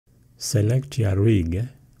Select your rig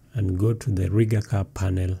and go to the rigger car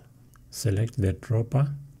panel. Select the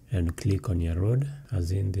dropper and click on your road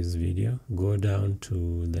as in this video. Go down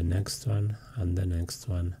to the next one and the next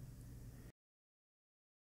one.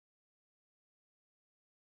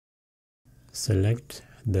 Select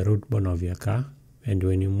the root bone of your car, and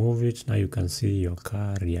when you move it, now you can see your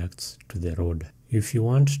car reacts to the road. If you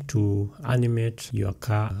want to animate your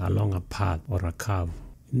car along a path or a curve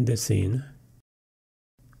in the scene,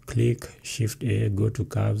 click Shift A, go to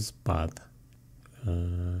Curves, Path.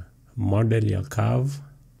 Model your curve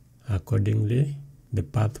accordingly, the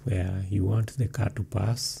path where you want the car to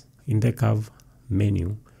pass. In the curve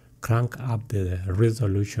menu, crank up the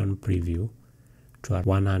resolution preview to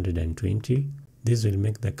 120. This will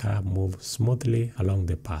make the car move smoothly along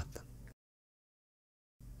the path.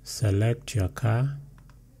 Select your car.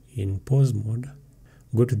 In pose mode,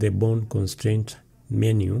 go to the bone constraint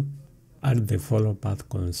menu, add the follow path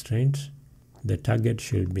constraint. The target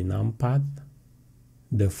should be numpath.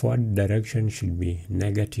 The forward direction should be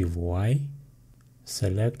 -y.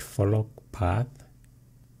 Select follow path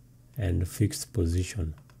and fixed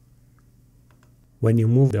position. When you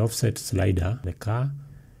move the offset slider, the car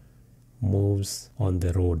moves on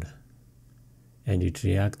the road and it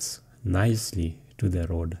reacts nicely to the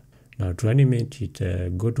road. Now to animate it,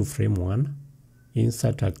 go to frame 1,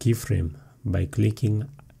 insert a keyframe by clicking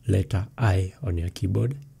letter I on your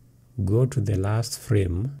keyboard. Go to the last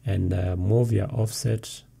frame and move your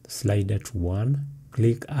offset slider to 1.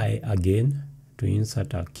 Click I again to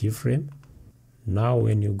insert a keyframe. Now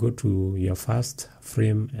when you go to your first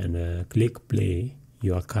frame and click play,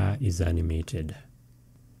 your car is animated.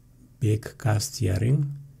 Bake car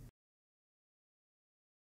steering.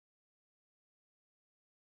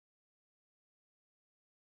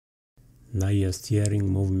 Now your steering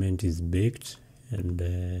movement is baked and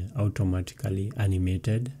automatically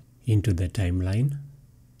animated into the timeline.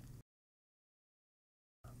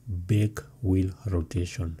 Bake wheel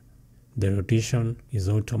rotation. The rotation is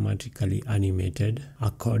automatically animated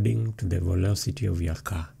according to the velocity of your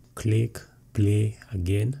car. Click play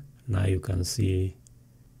again. Now you can see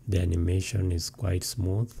the animation is quite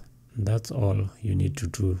smooth. That's all you need to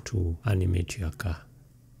do to animate your car.